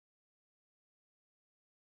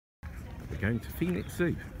going to Phoenix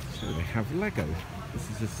Zoo. So they have Lego. This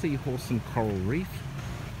is a seahorse and coral reef.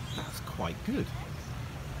 That's quite good.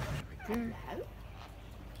 There we go.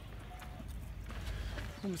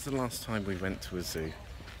 When was the last time we went to a zoo? It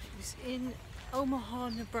was in Omaha,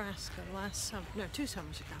 Nebraska last summer. No, 2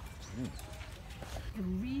 summers ago. The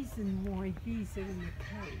reason why these are in the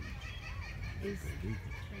cage is They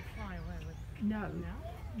fly away with no,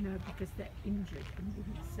 because they're injured and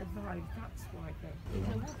wouldn't survive. That's why they're It's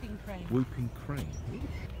a whooping crane. Whooping crane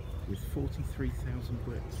with 43,000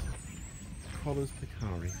 bricks. Collars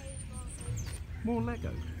Picari. More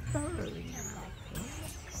Lego. burrowing.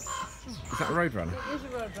 Is that a Roadrunner? It is a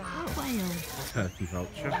roadrunner. Whale. Turkey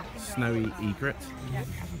vulture. Snowy egret. We have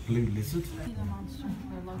a blue lizard. Gila monster.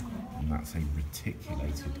 They're local. And that's a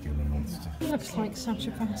reticulated Gila monster. He looks like such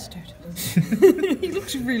a bastard. He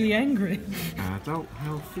looks really angry. Adult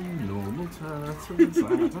healthy normal turtles.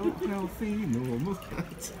 Adult healthy normal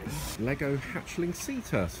turtles. Lego hatchling sea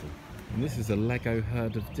turtle. And this is a Lego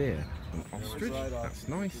herd of deer. An ostrich. That's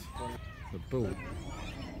nice. The bull.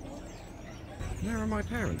 And there are my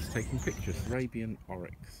parents taking pictures. Arabian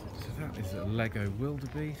oryx. So that is a Lego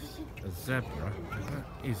wildebeest, a zebra. That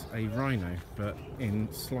is a rhino, but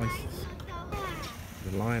in slices.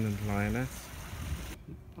 The lion and lioness.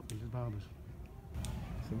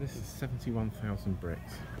 So this is 71,000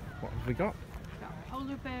 bricks. What have we got?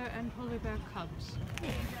 Polar bear and polar bear cubs.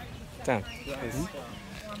 Dan,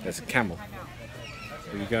 there's a camel.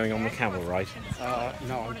 Are you going on the camel ride?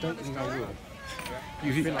 No, I don't think I will.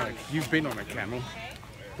 You've been on a camel.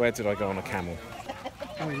 Where did I go on a camel?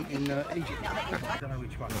 I mean, in Egypt. I don't know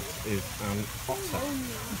which one. Is an otter.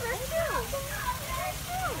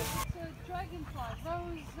 It's a dragonfly.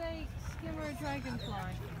 Rosette skimmer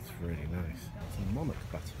dragonfly. It's really nice. It's a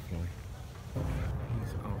monarch butterfly.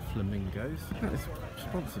 These are flamingos. That is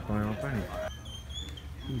sponsored by our bank.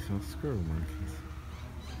 These are squirrel monkeys.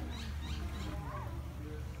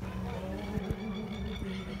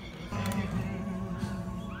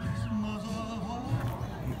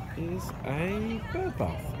 It is a bird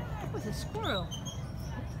bath. With a squirrel.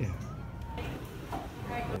 Yeah.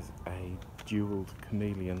 There's a jewelled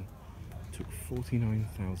chameleon. Took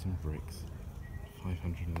 49,000 bricks,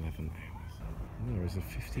 511 hours. And there is a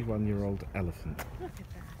 51-year-old elephant. Look at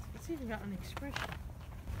that. It's even got an expression.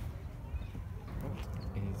 That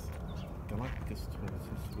is Galapagos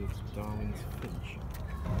tortoise with Darwin's finch.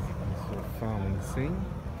 This is a farming scene.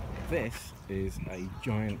 This is a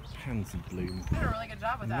giant pansy bloom. You did a really good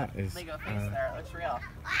job with that, That is, Lego face there. It looks real.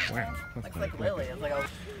 Wow, that's Looks very like clever. Lily. It's like a...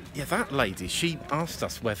 Yeah, that lady, she asked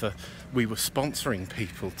us whether we were sponsoring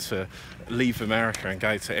people to leave America and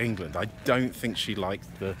go to England. I don't think she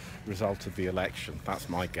liked the result of the election. That's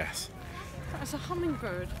my guess. That's a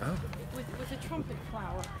hummingbird Oh. with a trumpet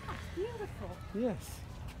flower. That's beautiful. Yes.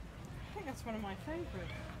 I think that's one of my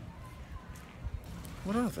favourites.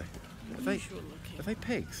 What are they? Are they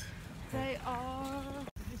pigs? They are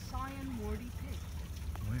the Cyan warty pig.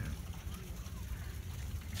 Wow.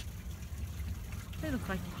 They look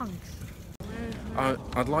like punks.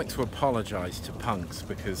 I'd like to apologise to punks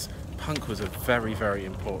because punk was a very, very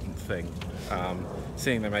important thing.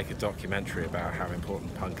 Seeing them make a documentary about how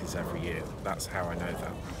important punk is every year, that's how I know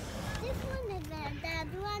that. This one is the dad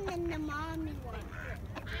one and the mommy one.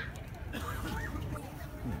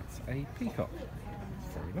 That's a peacock.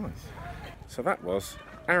 It's very nice. So that was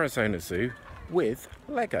Arizona Zoo with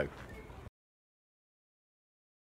Lego.